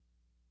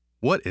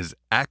What is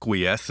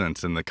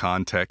acquiescence in the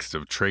context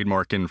of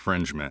trademark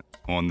infringement?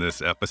 On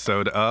this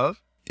episode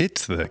of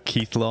It's the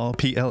Keith Law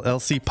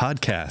PLLC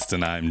podcast,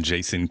 and I'm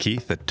Jason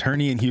Keith,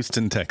 attorney in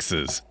Houston,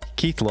 Texas.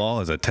 Keith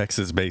Law is a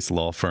Texas-based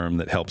law firm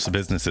that helps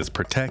businesses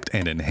protect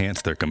and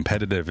enhance their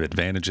competitive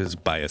advantages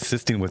by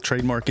assisting with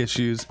trademark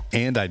issues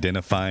and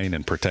identifying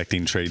and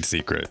protecting trade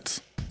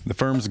secrets. The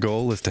firm's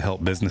goal is to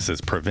help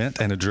businesses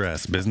prevent and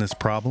address business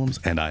problems,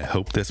 and I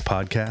hope this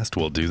podcast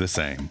will do the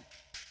same.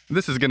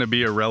 This is going to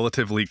be a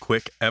relatively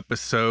quick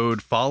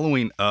episode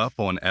following up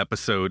on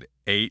episode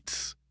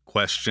 8's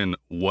question,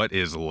 what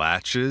is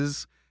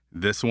latches?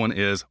 This one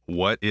is,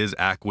 what is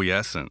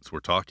acquiescence? We're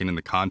talking in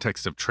the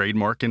context of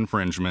trademark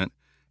infringement,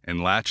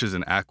 and latches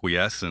and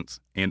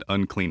acquiescence and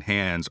unclean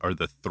hands are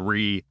the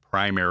three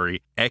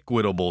primary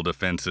equitable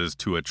defenses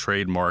to a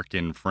trademark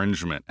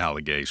infringement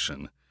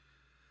allegation.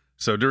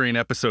 So during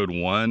episode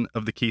 1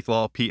 of the Keith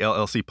Law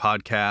PLLC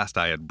podcast,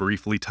 I had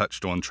briefly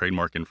touched on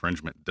trademark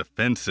infringement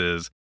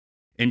defenses,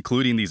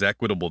 including these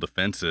equitable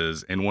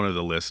defenses, and one of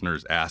the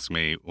listeners asked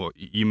me, well,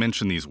 you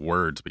mentioned these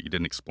words, but you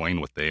didn't explain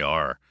what they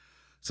are.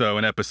 So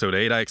in episode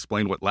 8, I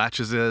explained what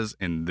latches is.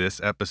 In this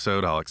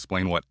episode, I'll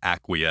explain what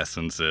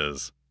acquiescence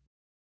is.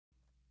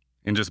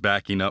 And just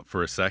backing up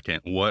for a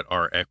second, what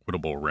are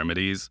equitable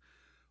remedies?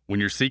 When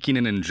you're seeking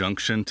an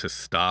injunction to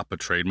stop a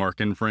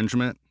trademark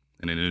infringement,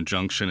 and an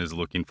injunction is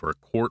looking for a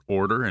court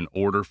order, an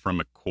order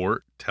from a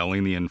court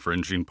telling the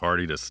infringing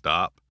party to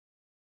stop,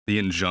 the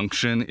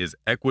injunction is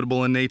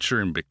equitable in nature,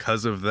 and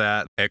because of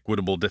that,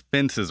 equitable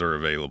defenses are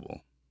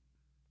available.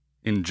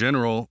 In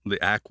general,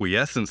 the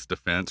acquiescence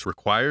defense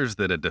requires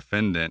that a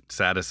defendant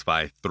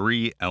satisfy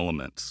 3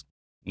 elements.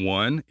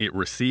 1, it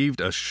received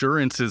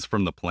assurances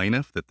from the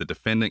plaintiff that the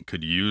defendant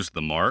could use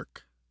the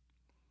mark.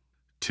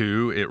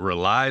 2, it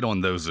relied on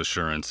those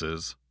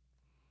assurances.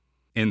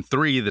 And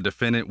 3, the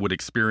defendant would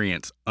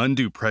experience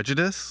undue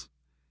prejudice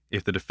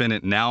if the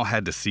defendant now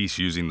had to cease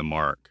using the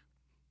mark.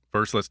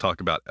 First, let's talk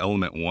about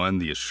element 1,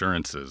 the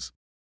assurances.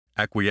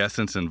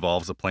 Acquiescence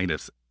involves a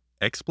plaintiff's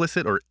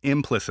explicit or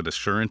implicit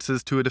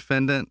assurances to a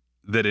defendant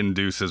that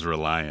induces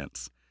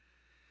reliance.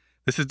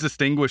 This is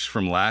distinguished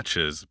from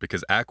latches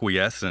because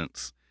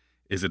acquiescence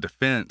is a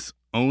defense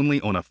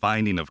only on a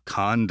finding of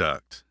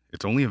conduct.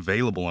 It's only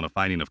available on a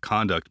finding of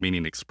conduct,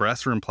 meaning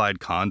express or implied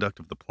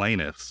conduct of the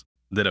plaintiffs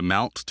that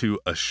amounts to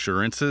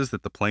assurances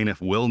that the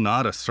plaintiff will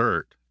not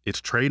assert its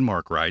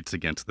trademark rights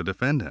against the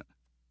defendant.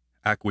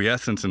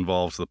 Acquiescence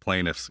involves the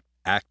plaintiff's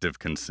active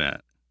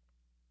consent,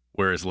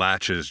 whereas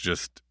latches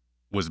just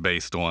was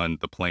based on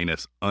the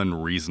plaintiff's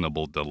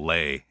unreasonable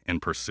delay in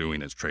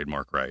pursuing its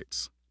trademark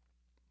rights.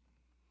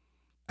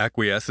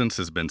 Acquiescence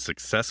has been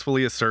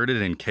successfully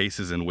asserted in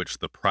cases in which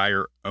the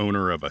prior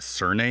owner of a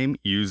surname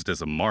used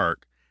as a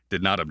mark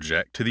did not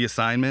object to the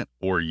assignment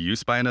or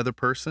use by another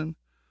person,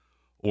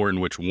 or in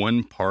which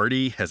one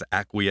party has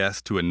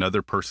acquiesced to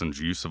another person's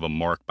use of a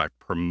mark by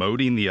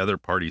promoting the other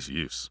party's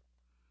use.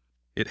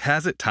 It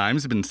has at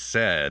times been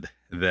said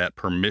that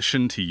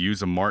permission to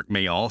use a mark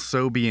may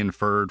also be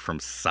inferred from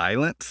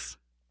silence,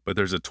 but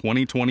there's a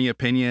 2020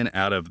 opinion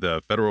out of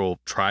the Federal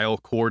Trial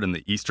Court in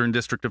the Eastern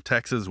District of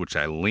Texas, which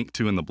I linked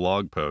to in the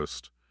blog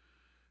post,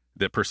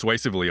 that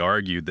persuasively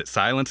argued that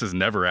silence has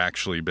never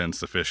actually been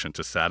sufficient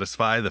to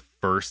satisfy the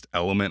first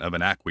element of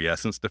an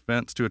acquiescence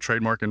defense to a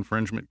trademark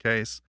infringement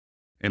case.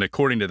 And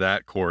according to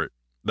that court,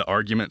 the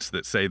arguments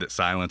that say that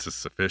silence is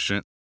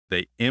sufficient,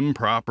 they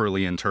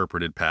improperly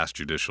interpreted past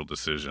judicial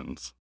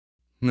decisions.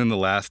 And then the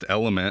last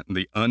element,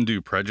 the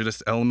undue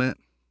prejudice element,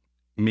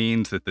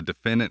 means that the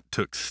defendant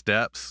took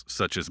steps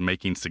such as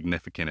making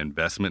significant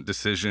investment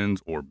decisions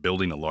or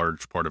building a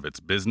large part of its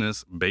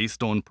business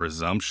based on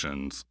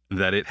presumptions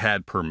that it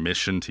had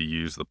permission to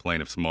use the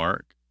plaintiff's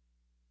mark,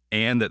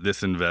 and that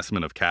this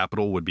investment of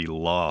capital would be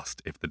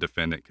lost if the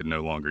defendant could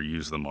no longer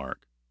use the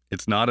mark.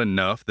 It's not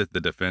enough that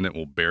the defendant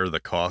will bear the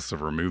costs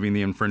of removing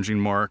the infringing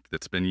mark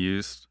that's been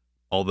used.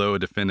 Although a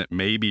defendant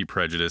may be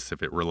prejudiced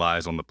if it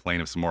relies on the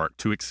plaintiff's mark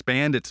to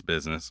expand its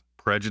business,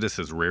 prejudice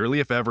is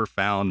rarely, if ever,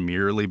 found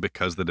merely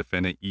because the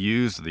defendant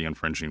used the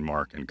infringing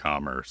mark in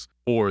commerce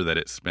or that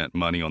it spent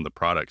money on the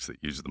products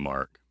that use the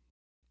mark.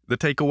 The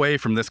takeaway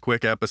from this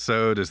quick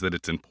episode is that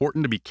it's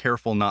important to be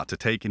careful not to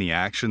take any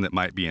action that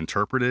might be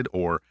interpreted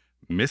or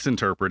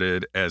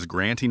misinterpreted as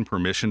granting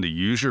permission to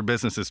use your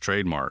business's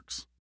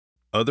trademarks.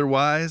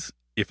 Otherwise,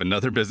 if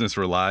another business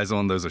relies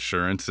on those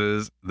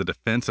assurances, the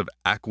defense of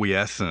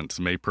acquiescence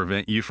may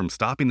prevent you from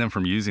stopping them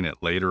from using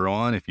it later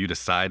on if you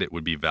decide it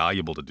would be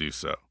valuable to do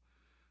so.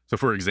 So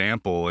for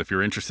example, if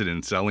you're interested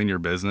in selling your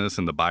business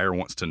and the buyer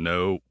wants to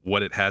know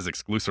what it has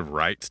exclusive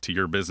rights to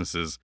your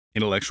business's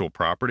intellectual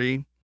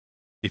property,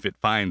 if it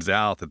finds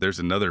out that there's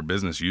another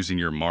business using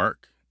your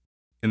mark,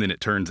 and then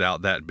it turns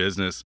out that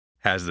business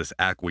has this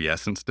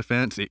acquiescence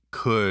defense, it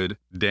could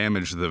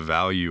damage the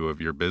value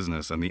of your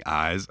business in the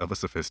eyes of a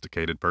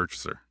sophisticated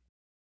purchaser.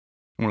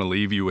 I want to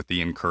leave you with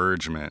the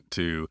encouragement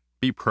to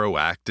be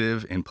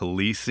proactive in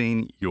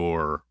policing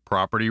your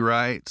property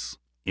rights,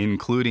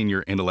 including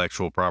your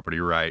intellectual property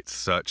rights,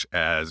 such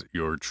as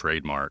your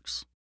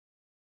trademarks.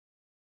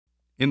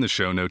 In the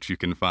show notes, you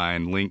can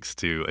find links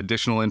to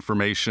additional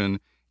information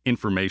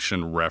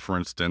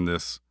referenced in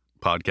this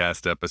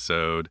podcast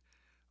episode,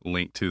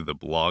 link to the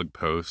blog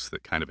post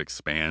that kind of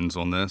expands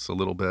on this a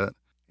little bit,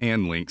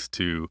 and links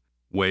to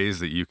ways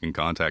that you can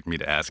contact me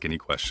to ask any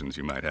questions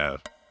you might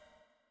have.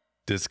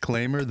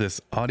 Disclaimer, this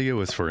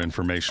audio is for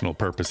informational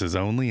purposes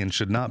only and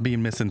should not be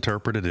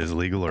misinterpreted as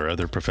legal or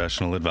other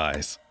professional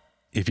advice.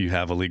 If you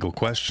have a legal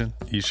question,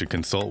 you should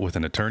consult with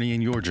an attorney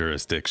in your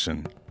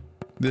jurisdiction.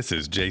 This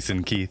is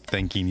Jason Keith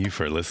thanking you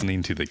for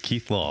listening to the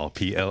Keith Law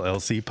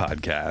PLLC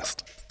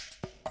podcast.